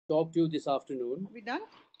talk to you this afternoon Are we done?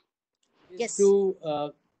 is Yes. to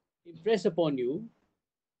impress upon you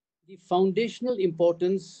the foundational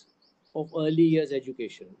importance of early years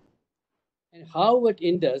education and how at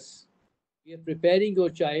Indus we are preparing your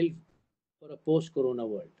child for a post-corona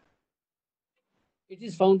world. It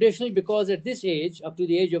is foundational because at this age, up to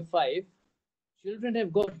the age of 5, children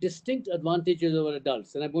have got distinct advantages over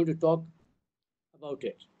adults, and I'm going to talk about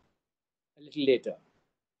it a little later.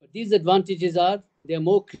 But these advantages are they are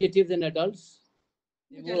more creative than adults.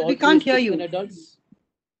 They're more We can't hear altruistic you. than adults.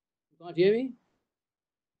 You can't hear me?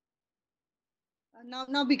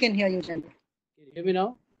 Now we can hear you, General. Can you hear me now?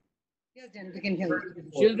 Yes, General, we can hear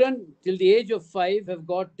you. Children till the age of 5 have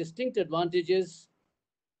got distinct advantages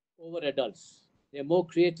over adults. They're more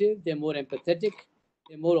creative, they're more empathetic,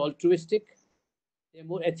 they're more altruistic, they're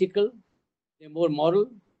more ethical, they're more moral.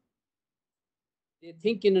 They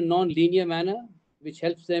think in a non-linear manner, which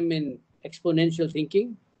helps them in exponential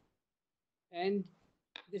thinking. And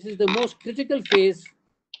this is the most critical phase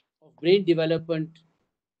of brain development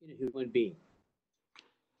in a human being.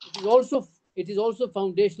 It is also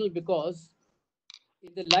foundational because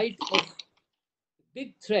in the light of the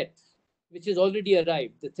big threat which has already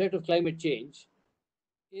arrived, the threat of climate change,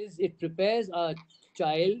 is it prepares our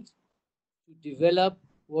child to develop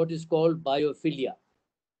what is called biophilia.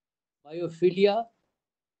 Biophilia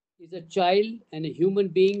is a child and a human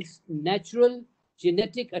being's natural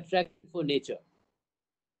genetic attraction for nature.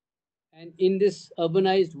 And in this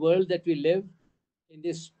urbanized world that we live, in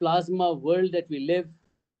this plasma world that we live,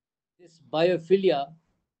 this biophilia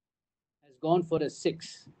has gone for a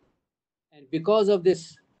 6. And because of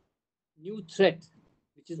this new threat,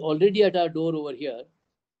 which is already at our door over here,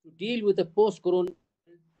 to deal with the post-corona,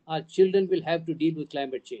 our children will have to deal with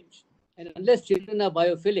climate change. And unless children are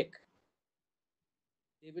biophilic,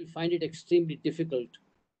 they will find it extremely difficult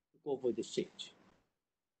to cope with this change.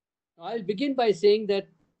 Now, I'll begin by saying that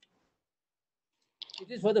it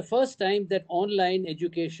is for the first time that online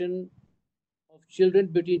education of children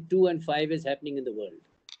between 2 and 5 is happening in the world.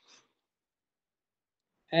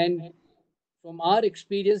 And from our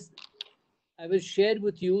experience, I will share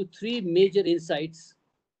with you 3 major insights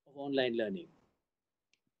of online learning.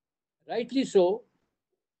 Rightly so,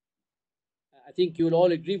 I think you'll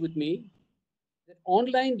all agree with me that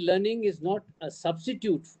online learning is not a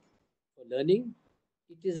substitute for learning,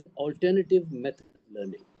 it is an alternative method of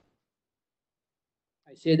learning.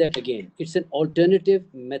 I say that again, it's an alternative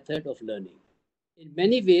method of learning. In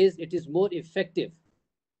many ways, it is more effective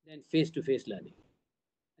than face-to-face learning.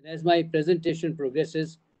 And as my presentation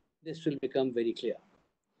progresses, this will become very clear.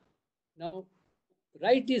 Now,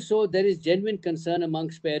 rightly so, there is genuine concern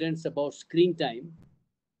amongst parents about screen time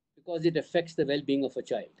because it affects the well-being of a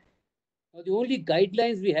child. Now, the only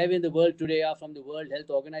guidelines we have in the world today are from the World Health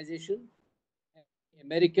Organization and the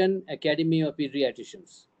American Academy of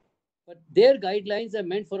Pediatricians. But their guidelines are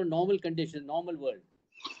meant for a normal condition, normal world.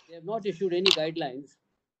 They have not issued any guidelines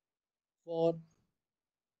for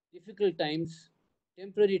difficult times,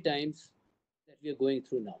 temporary times that we are going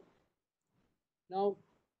through now. Now,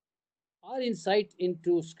 our insight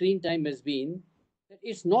into screen time has been that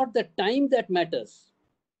it's not the time that matters,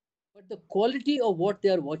 but the quality of what they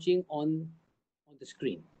are watching on the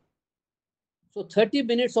screen. So 30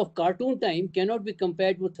 minutes of cartoon time cannot be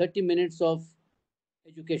compared with 30 minutes of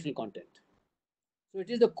educational content. So it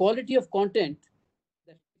is the quality of content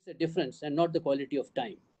that makes a difference and not the quality of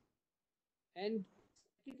time. And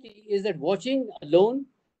secondly is that watching alone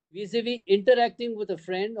vis-a-vis interacting with a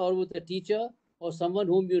friend or with a teacher or someone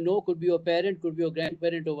whom you know, could be your parent, could be your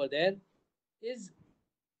grandparent over there, is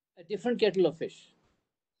a different kettle of fish.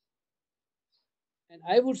 And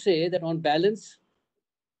I would say that on balance,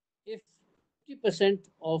 if 50%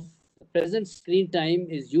 of the present screen time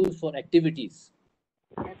is used for activities,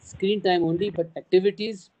 not screen time only, but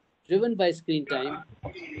activities driven by screen time,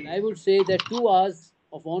 and I would say that 2 hours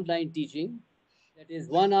of online teaching, that is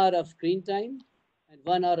 1 hour of screen time and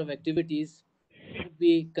 1 hour of activities, would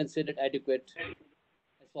be considered adequate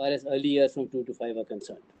as far as early years from 2 to 5 are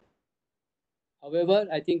concerned. However,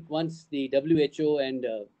 I think once the WHO and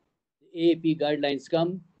the AAP guidelines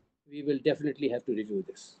come, we will definitely have to review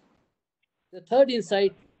this. The third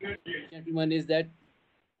insight, gentlemen, is that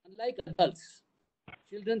unlike adults,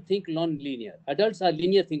 children think non-linear. Adults are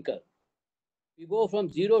linear thinker. We go from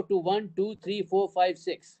 0 to 1, 2, 3, 4, 5,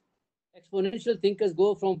 6. Exponential thinkers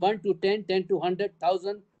go from 1 to 10, 10 to 100,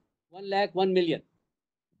 1,000, 1 lakh, 1 million.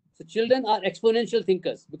 So children are exponential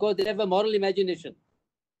thinkers because they have a moral imagination.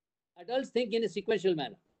 Adults think in a sequential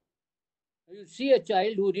manner. You see a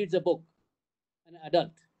child who reads a book, an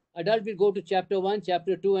adult. Adult will go to chapter 1,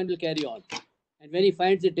 chapter 2 and will carry on. And when he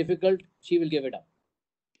finds it difficult, she will give it up.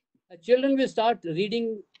 Children will start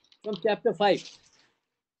reading from chapter 5,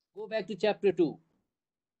 go back to chapter 2,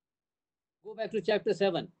 go back to chapter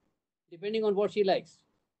 7, depending on what she likes.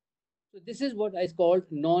 So this is what is called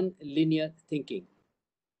non-linear thinking.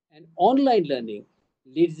 And online learning,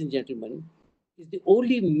 ladies and gentlemen, is the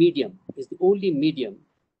only medium,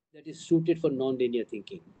 that is suited for non-linear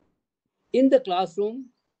thinking. In the classroom,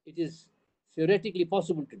 it is theoretically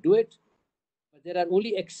possible to do it, but there are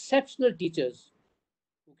only exceptional teachers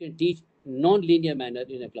who can teach non-linear manner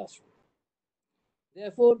in a classroom.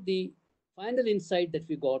 Therefore, the final insight that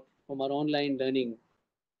we got from our online learning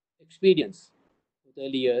experience with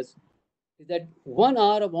early years is that 1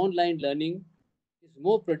 hour of online learning is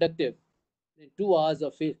more productive than 2 hours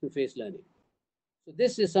of face-to-face learning. So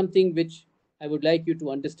this is something which I would like you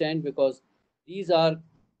to understand, because these are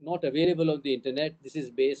not available on the internet. This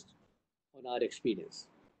is based on our experience.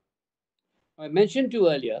 I mentioned to you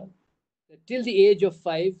earlier that till the age of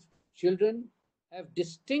 5, children have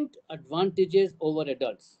distinct advantages over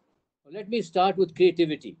adults. Now, let me start with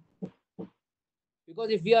creativity.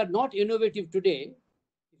 Because if we are not innovative today,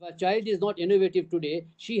 if our child is not innovative today,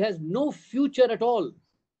 she has no future at all.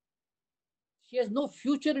 She has no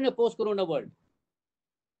future in a post-corona world.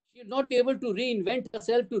 She will not be able to reinvent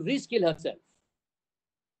herself, to reskill herself.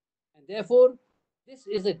 And therefore, this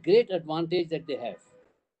is a great advantage that they have.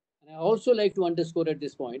 And I also like to underscore at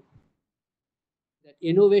this point that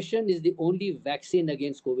innovation is the only vaccine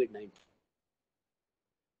against COVID-19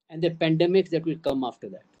 and the pandemics that will come after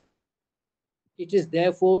that. It is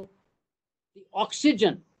therefore the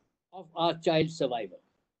oxygen of our child's survival.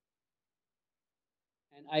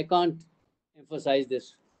 And I can't emphasize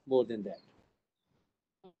this more than that.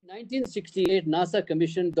 In 1968, NASA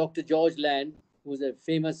commissioned Dr. George Land, who is a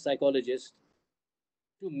famous psychologist,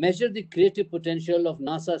 to measure the creative potential of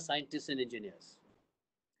NASA scientists and engineers.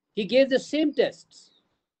 He gave the same tests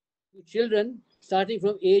to children starting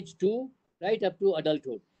from age 2 right up to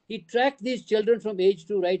adulthood. He tracked these children from age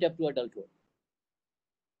 2 right up to adulthood.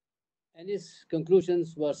 And his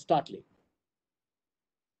conclusions were startling.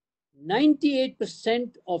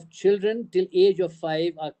 98% of children till age of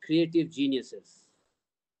 5 are creative geniuses.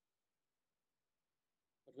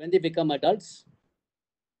 But when they become adults,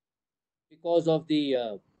 because of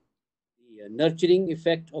the nurturing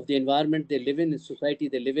effect of the environment they live in, the society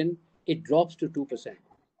they live in, it drops to 2%.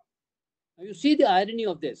 Now you see the irony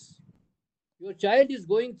of this. Your child is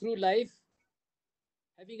going through life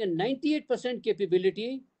having a 98%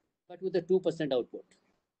 capability, but with a 2% output.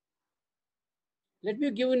 Let me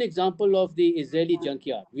give you an example of the Israeli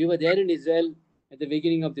junkyard. We were there in Israel at the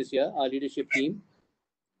beginning of this year, our leadership team.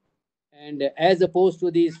 And as opposed to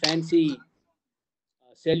these fancy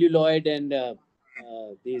celluloid and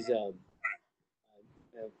these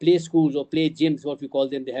play schools or play gyms, what we call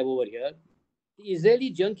them, they have over here, the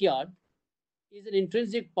Israeli junkyard is an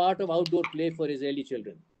intrinsic part of outdoor play for Israeli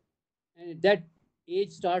children. And that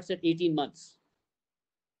age starts at 18 months.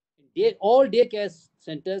 All daycare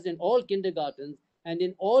centers and all kindergartens and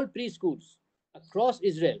in all preschools across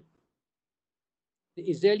Israel, the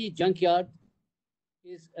Israeli junkyard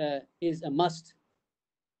is a must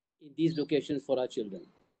in these locations for our children.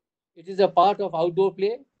 It is a part of outdoor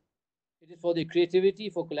play. It is for the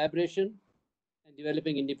creativity, for collaboration, and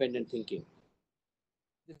developing independent thinking.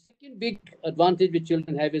 The second big advantage which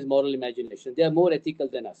children have is moral imagination. They are more ethical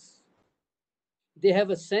than us. They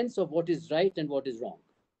have a sense of what is right and what is wrong.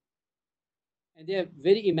 And they are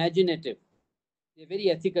very imaginative. They're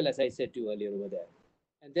very ethical, as I said to you earlier over there.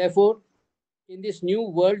 And therefore, in this new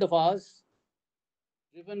world of ours,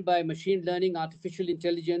 driven by machine learning, artificial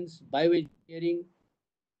intelligence, bioengineering,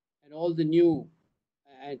 and all the new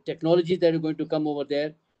technologies that are going to come over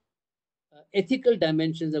there, ethical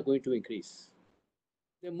dimensions are going to increase.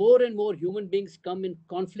 The more and more human beings come in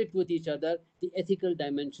conflict with each other, the ethical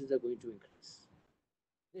dimensions are going to increase.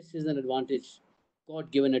 This is an advantage,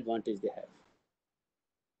 God-given advantage they have.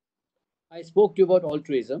 I spoke to you about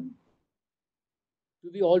altruism.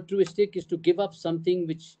 To be altruistic is to give up something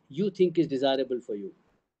which you think is desirable for you,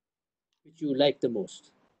 which you like the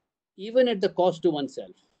most, even at the cost to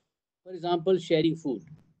oneself. For example, sharing food.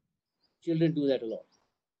 Children do that a lot.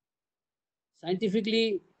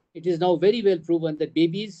 Scientifically, it is now very well proven that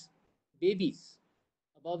babies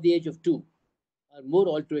above the age of 2 are more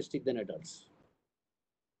altruistic than adults.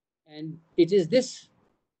 And it is this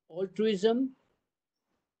altruism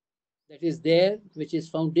that is there, which is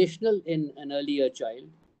foundational in an earlier child,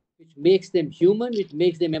 which makes them human, which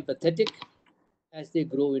makes them empathetic as they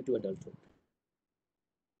grow into adulthood.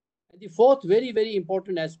 And the fourth very, very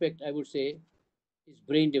important aspect, I would say, is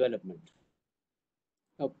brain development.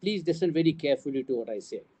 Now, please listen very carefully to what I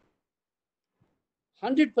say.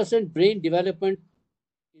 100% brain development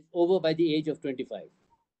is over by the age of 25.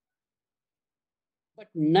 But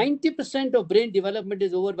 90% of brain development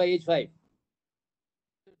is over by age 5.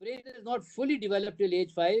 The brain is not fully developed till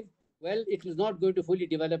age 5. Well, it is not going to fully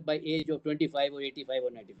develop by age of 25 or 85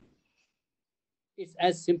 or 95. It's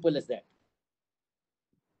as simple as that.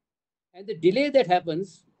 And the delay that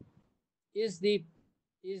happens is the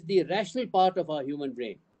rational part of our human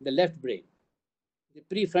brain, the left brain, the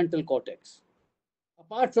prefrontal cortex.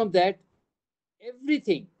 Apart from that,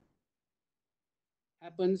 everything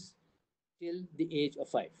happens till the age of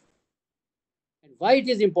 5. And why it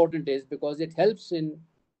is important is because it helps in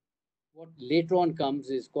what later on comes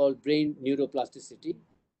is called brain neuroplasticity.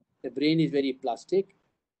 The brain is very plastic.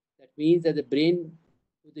 That means that the brain,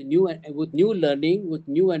 with new learning, with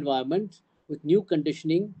new environment, with new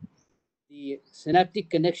conditioning, the synaptic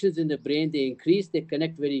connections in the brain, they increase, they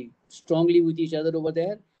connect very strongly with each other over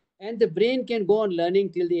there. And the brain can go on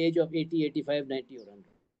learning till the age of 80, 85, 90 or 100.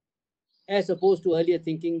 As opposed to earlier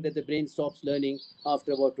thinking that the brain stops learning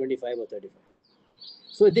after about 25 or 35.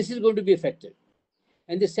 So this is going to be affected.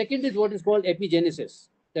 And the second is what is called epigenesis.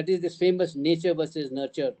 That is this famous nature versus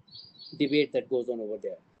nurture debate that goes on over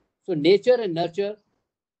there. So nature and nurture,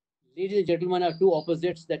 ladies and gentlemen, are two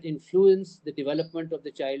opposites that influence the development of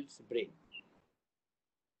the child's brain.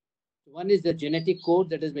 One is the genetic code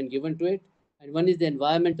that has been given to it, and one is the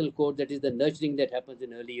environmental code, that is the nurturing that happens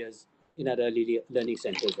in early years in our early learning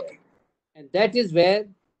centers there. And that is where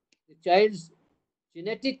the child's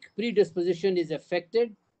genetic predisposition is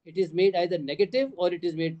affected. It is made either negative or it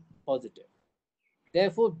is made positive.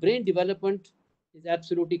 Therefore, brain development is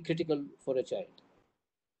absolutely critical for a child.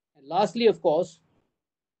 And lastly, of course,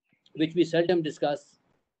 which we seldom discuss,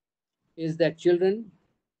 is that children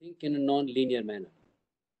think in a non-linear manner.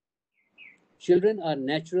 Children are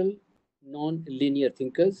natural non-linear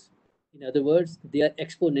thinkers. In other words, they are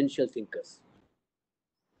exponential thinkers.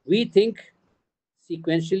 We think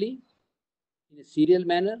sequentially in a serial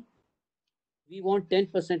manner. We want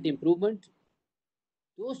 10% improvement.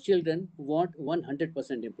 Those children want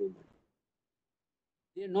 100% improvement.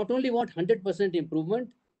 They not only want 100% improvement,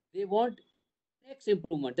 they want next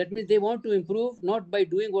improvement. That means they want to improve not by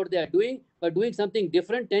doing what they are doing, but doing something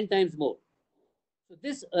different 10 times more. So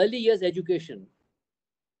this early years education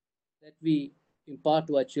that we impart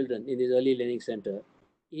to our children in this early learning center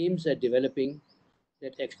aims at developing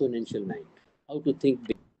that exponential mind, how to think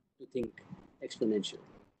big, to think exponential.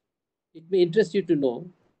 It may interest you to know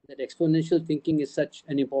that exponential thinking is such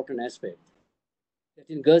an important aspect that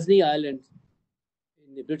in Guernsey Island,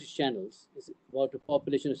 in the British Channels, is about a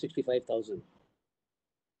population of 65,000.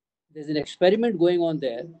 There's an experiment going on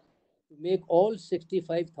there to make all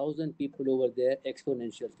 65,000 people over there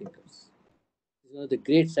exponential thinkers. It's one of the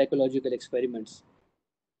great psychological experiments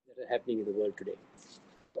that are happening in the world today.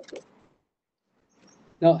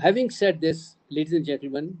 Now, having said this, ladies and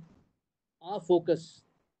gentlemen, our focus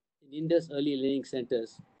in Indus Early Learning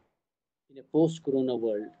Centers in a post-corona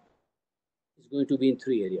world is going to be in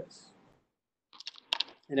 3 areas.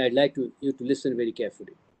 And I'd like you to listen very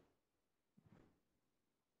carefully.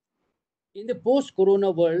 In the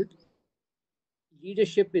post-corona world,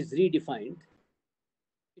 leadership is redefined.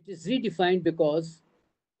 It is redefined because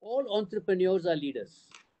all entrepreneurs are leaders.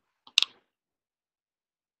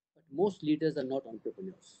 But most leaders are not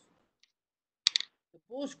entrepreneurs. The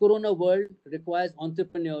post-corona world requires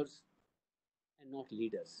entrepreneurs and not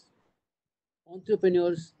leaders.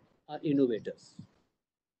 Entrepreneurs are innovators.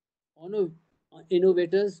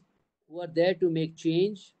 Innovators who are there to make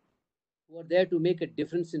change, who are there to make a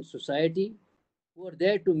difference in society, who are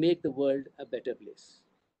there to make the world a better place.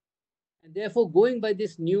 And therefore, going by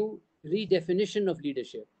this new redefinition of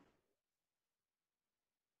leadership,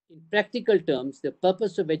 in practical terms, the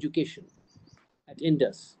purpose of education at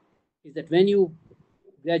Indus is that when you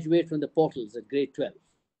graduate from the portals at grade 12,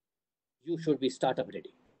 you should be startup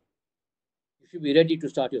ready. You should be ready to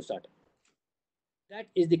start your startup. That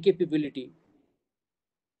is the capability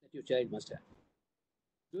that your child must have.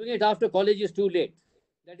 Doing it after college is too late.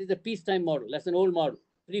 That is the peacetime model. That's an old model,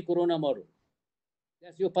 pre-corona model.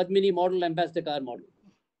 That's your Padmini model, ambassador car model.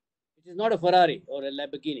 It is not a Ferrari or a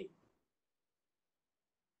Lamborghini.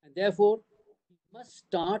 And therefore, you must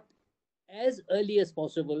start as early as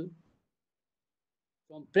possible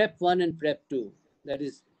from Prep 1 and Prep 2, that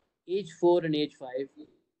is age 4 and age 5,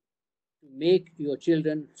 to make your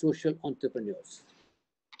children social entrepreneurs.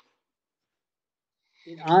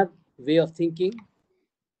 In our way of thinking,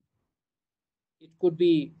 it could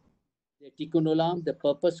be the tikkun olam, the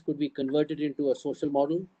purpose could be converted into a social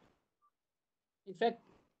model. In fact,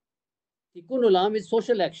 tikkun olam is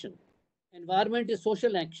social action. Environment is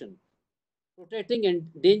social action. Protecting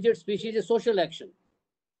endangered species is social action.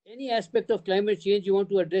 Any aspect of climate change you want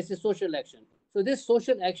to address is social action. So this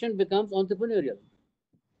social action becomes entrepreneurial.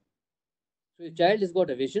 So your child has got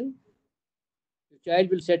a vision. Your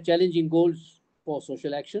child will set challenging goals for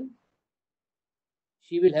social action.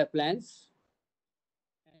 She will have plans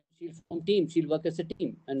and she'll form teams. She'll work as a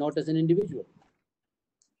team and not as an individual.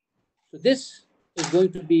 So this is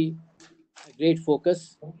going to be a great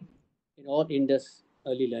focus in all Indus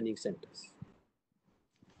early learning centers.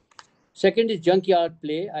 Second is junkyard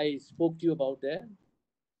play. I spoke to you about there.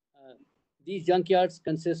 Uh, these junkyards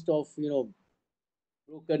consist of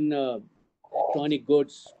broken electronic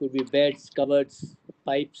goods, could be beds, cupboards,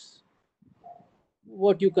 pipes,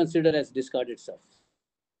 what you consider as discarded stuff.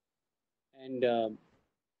 And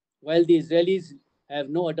while the Israelis have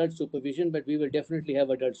no adult supervision, but we will definitely have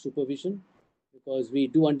adult supervision because we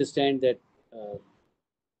do understand that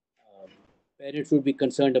parents should be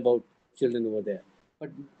concerned about children over there.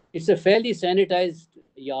 But it's a fairly sanitized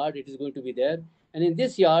yard, it is going to be there. And in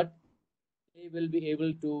this yard, they will be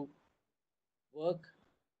able to work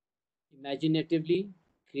imaginatively,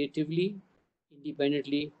 creatively,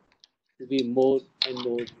 independently to be more and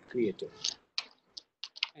more creative.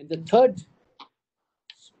 And the third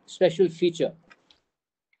special feature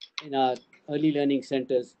in our early learning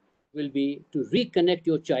centers will be to reconnect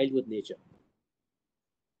your child with nature.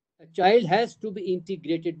 A child has to be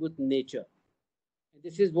integrated with nature. And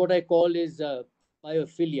this is what I call is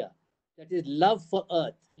biophilia. That is love for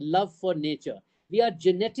earth, love for nature. We are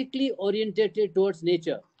genetically orientated towards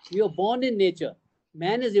nature. We are born in nature.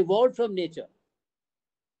 Man has evolved from nature.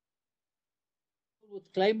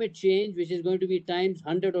 With climate change, which is going to be times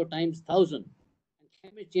 100 or times 1,000, and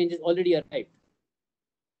climate change has already arrived,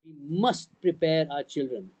 we must prepare our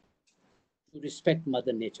children to respect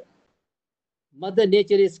Mother Nature. Mother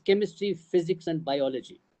Nature is chemistry, physics, and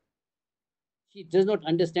biology. She does not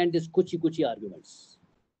understand these kuchi arguments.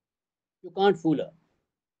 You can't fool her.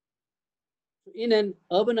 So in an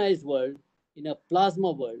urbanized world, in a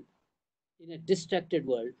plasma world, in a distracted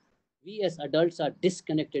world, we as adults are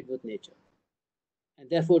disconnected with nature. And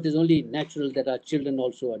therefore, it is only natural that our children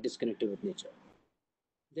also are disconnected with nature.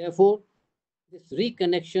 Therefore, this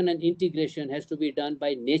reconnection and integration has to be done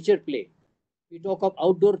by nature play. We talk of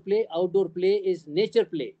outdoor play. Outdoor play is nature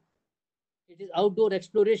play. It is outdoor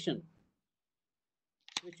exploration,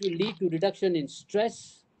 which will lead to reduction in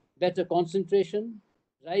stress, better concentration,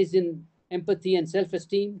 rise in empathy and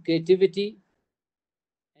self-esteem, creativity,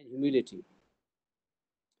 and humility.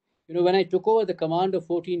 When I took over the command of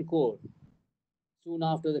 14 Corps soon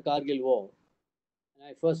after the Kargil War, and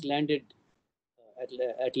I first landed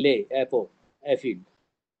at Leh airfield,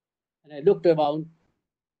 and I looked around,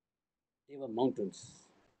 they were mountains.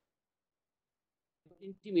 They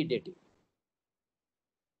were intimidating.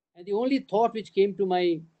 And the only thought which came to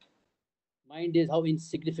my mind is how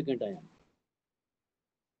insignificant I am.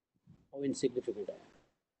 How insignificant I am.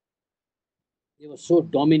 They were so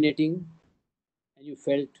dominating, and you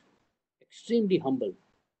felt extremely humble.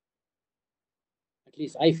 At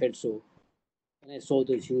least I felt so when I saw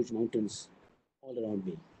those huge mountains all around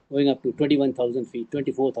me, going up to 21,000 feet,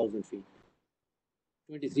 24,000 feet,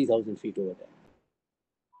 23,000 feet over there.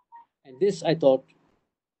 And this, I thought,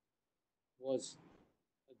 was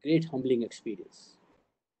a great humbling experience.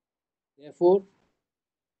 Therefore,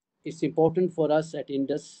 it's important for us at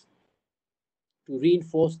Indus to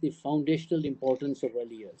reinforce the foundational importance of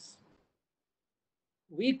early years.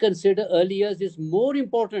 We consider early years is more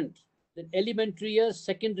important than elementary years,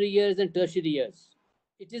 secondary years, and tertiary years.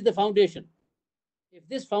 It is the foundation. If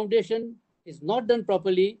this foundation is not done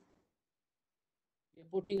properly, we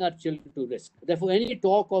are putting our children to risk. Therefore, any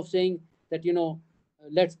talk of saying that,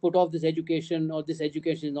 let's put off this education or this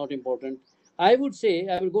education is not important, I would say,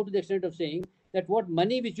 I will go to the extent of saying that what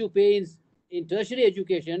money which you pay in tertiary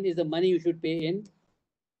education is the money you should pay in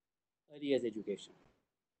early years education.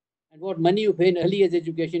 And what money you pay in early years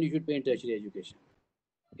education, you should pay in tertiary education.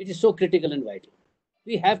 It is so critical and vital.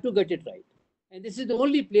 We have to get it right. And this is the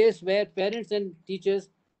only place where parents and teachers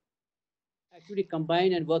actually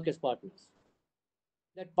combine and work as partners.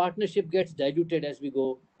 That partnership gets diluted as we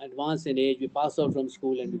go advance in age, we pass out from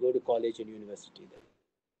school and we go to college and university.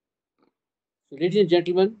 So, ladies and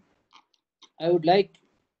gentlemen, I would like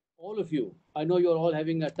all of you, I know you're all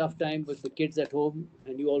having a tough time with the kids at home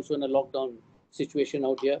and you also in a lockdown situation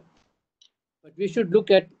out here, but we should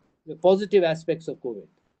look at the positive aspects of COVID.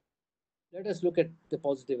 Let us look at the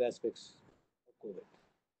positive aspects of COVID.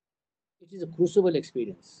 It is a crucible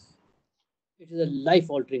experience. It is a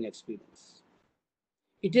life-altering experience.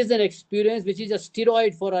 It is an experience which is a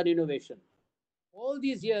steroid for our innovation. All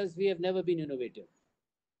these years, we have never been innovative.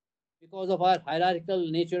 because of our hierarchical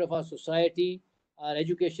nature of our society, our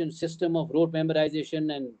education system of rote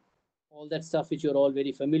memorization and all that stuff which you're all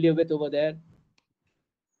very familiar with over there,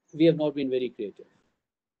 we have not been very creative.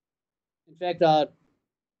 In fact,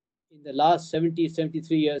 in the last 70,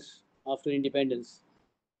 73 years after independence,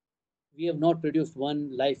 we have not produced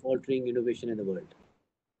one life-altering innovation in the world.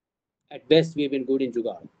 At best, we have been good in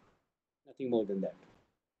jugaad, nothing more than that.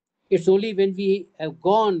 It's only when we have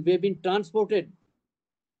been transported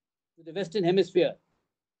to the Western Hemisphere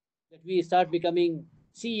that we start becoming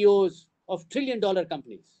CEOs of trillion-dollar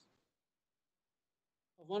companies,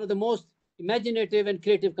 of one of the most imaginative and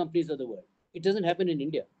creative companies of the world. It doesn't happen in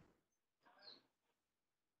India.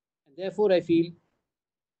 And therefore, I feel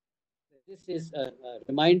that this is a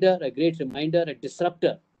reminder, a great reminder, a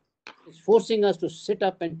disruptor. It's forcing us to sit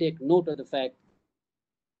up and take note of the fact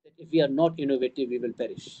that if we are not innovative, we will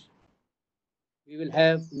perish. We will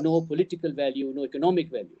have no political value, no economic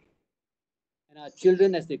value. And our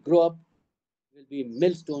children, as they grow up, will be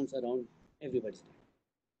millstones around everybody's neck.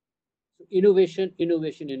 So innovation,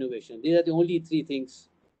 innovation, innovation. These are the only three things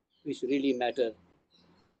which really matter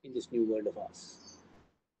in this new world of ours.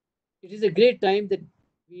 It is a great time that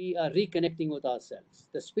we are reconnecting with ourselves,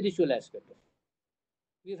 the spiritual aspect of it.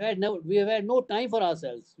 We have had no time for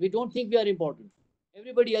ourselves. We don't think we are important.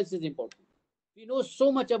 Everybody else is important. We know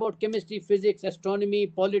so much about chemistry, physics, astronomy,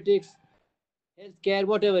 politics, healthcare,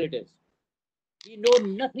 whatever it is. We know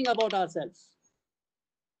nothing about ourselves.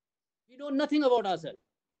 We know nothing about ourselves.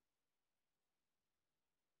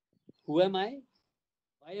 Who am I?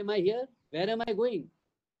 Why am I here? Where am I going?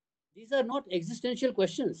 These are not existential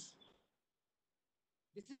questions.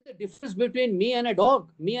 This is the difference between me and a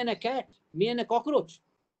dog, me and a cat, me and a cockroach.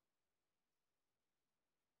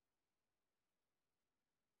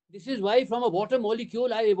 This is why from a water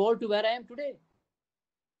molecule I evolved to where I am today.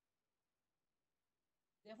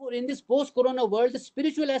 Therefore, in this post-corona world, the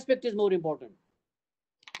spiritual aspect is more important.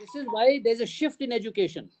 This is why there's a shift in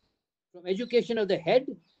education, from education of the head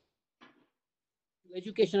to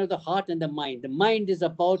education of the heart and the mind. The mind is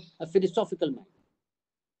about a philosophical mind.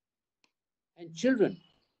 And children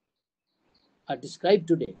are described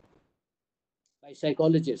today by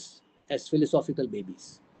psychologists as philosophical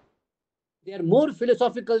babies. They are more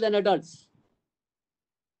philosophical than adults.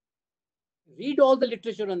 Read all the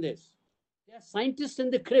literature on this. They are scientists in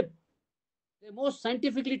the crib. They're more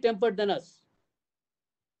scientifically tempered than us.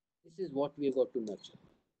 This is what we've got to nurture.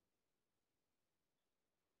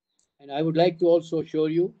 And I would like to also assure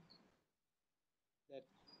you that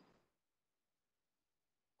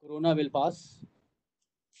Corona will pass.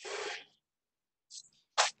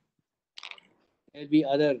 There'll be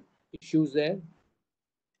other issues there.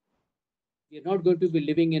 We are not going to be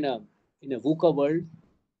living in a VUCA world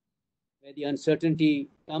where the uncertainty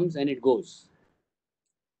comes and it goes.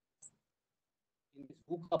 In this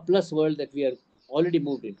VUCA plus world that we are already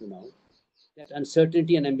moved into now, that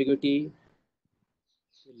uncertainty and ambiguity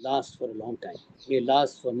will last for a long time, may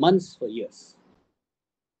last for months, for years.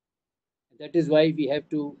 And that is why we have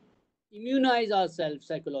to immunize ourselves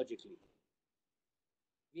psychologically.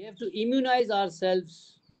 We have to immunize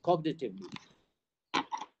ourselves cognitively to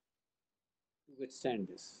withstand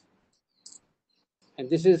this. And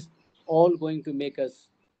this is all going to make us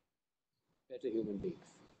better human beings.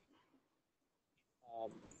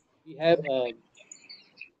 We have a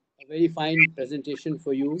very fine presentation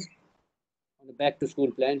for you on the back to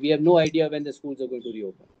school plan. We have no idea when the schools are going to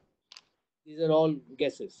reopen. These are all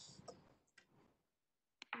guesses.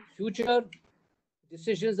 Future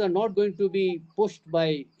decisions are not going to be pushed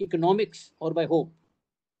by economics or by hope.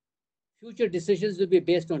 Future decisions will be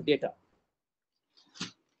based on data.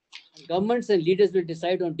 And governments and leaders will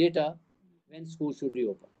decide on data when schools should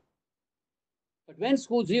reopen. But when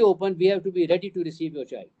schools reopen, we have to be ready to receive your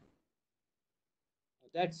child.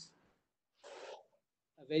 That's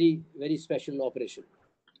a very, very special operation.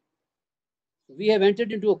 We have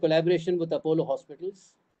entered into a collaboration with Apollo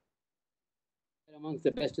hospitals. They're amongst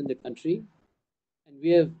the best in the country. And we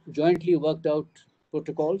have jointly worked out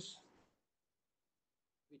protocols,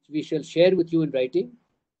 which we shall share with you in writing.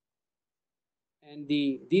 And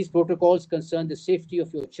these protocols concern the safety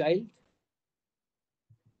of your child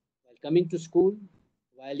while coming to school,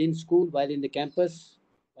 while in the campus,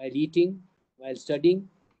 while eating, while studying.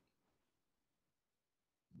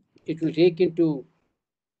 It will take into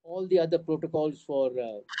all the other protocols for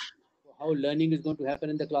how learning is going to happen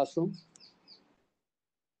in the classroom.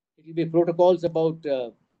 It will be protocols about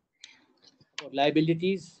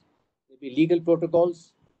liabilities. There will be legal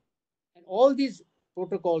protocols. And all these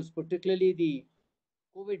protocols, particularly the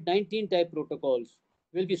COVID-19 type protocols,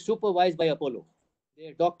 will be supervised by Apollo.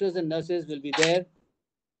 Their doctors and nurses will be there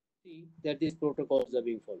see that these protocols are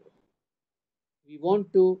being followed. We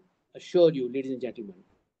want to assure you, ladies and gentlemen,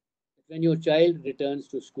 that when your child returns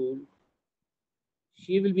to school,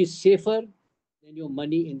 she will be safer than your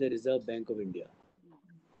money in the Reserve Bank of India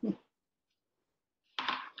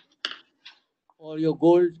or your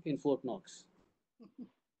gold in Fort Knox.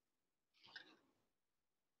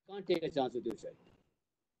 Can't take a chance with your child.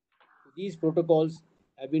 These protocols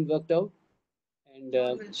have been worked out, and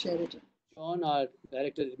We'll share it. Sean, our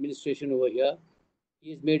director of administration over here,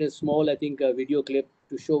 he's made a small, I think, video clip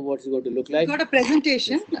to show what it's going to look We've like. got a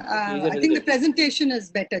presentation. Yes. Okay, here's a I think the presentation is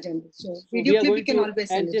better, General. So we video are clip we going can to, always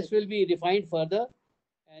send and it. this will be refined further.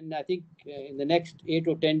 And I think in the next 8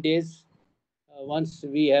 or 10 days, once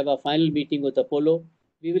we have a final meeting with Apollo,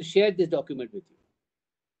 we will share this document with you.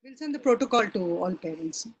 We'll send the protocol to all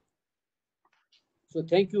parents. So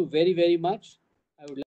thank you very, very much. I would like